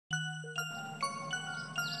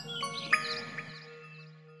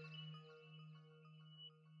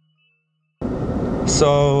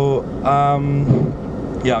So,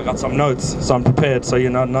 yeah, I got some notes, so I'm prepared. So, you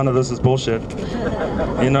know, none of this is bullshit.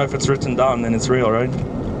 You know, if it's written down, then it's real, right?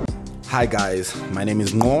 Hi guys, my name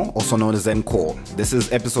is Enqore, also known as Enqore. This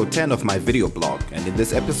is episode 10 of my video blog, and in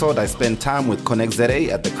this episode I spend time with Connect ZA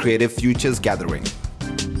at the Creative Futures gathering.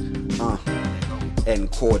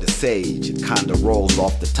 Enqore the sage, it kinda rolls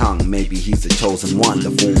off the tongue. Maybe he's the chosen one, the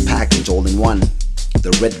full package all in one. The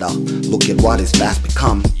Riddler, look at what his fast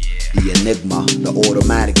become. The Enigma, the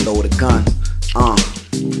automatic loaded gun.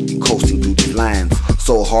 Coasting through these lands,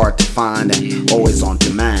 so hard to find and always on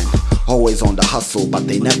demand. Always on the hustle, but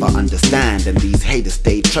they never understand. And these haters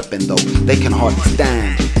stay tripping though, they can hardly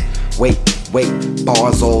stand. Wait,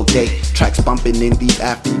 bars all day. Tracks bumping in these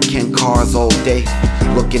African cars all day.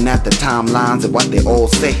 Looking at the timelines and what they all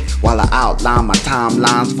say, while I outline my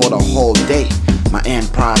timelines for the whole day. My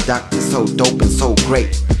end product is so dope and so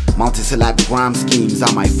great. Multi-syllabic rhyme schemes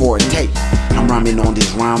are my forte. I'm rhyming on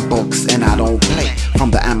these rhyme books and I don't play.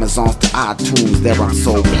 From the Amazons to iTunes, there I'm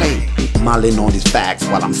so played. Mulling on these facts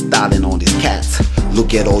while I'm styling on these cats.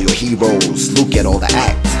 Look at all your heroes, look at all the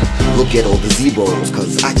acts. Look at all the zeros,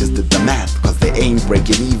 cause I just did the math. Cause they ain't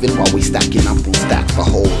breaking even while we stacking up on stacks. But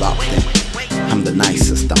hold up then, I'm the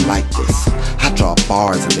nicest, I'm like this. I drop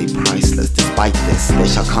bars and they priceless. Despite this, there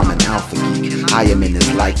shall come an alpha geek. I am in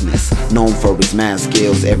his likeness, known for his man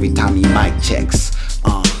skills every time he mic checks.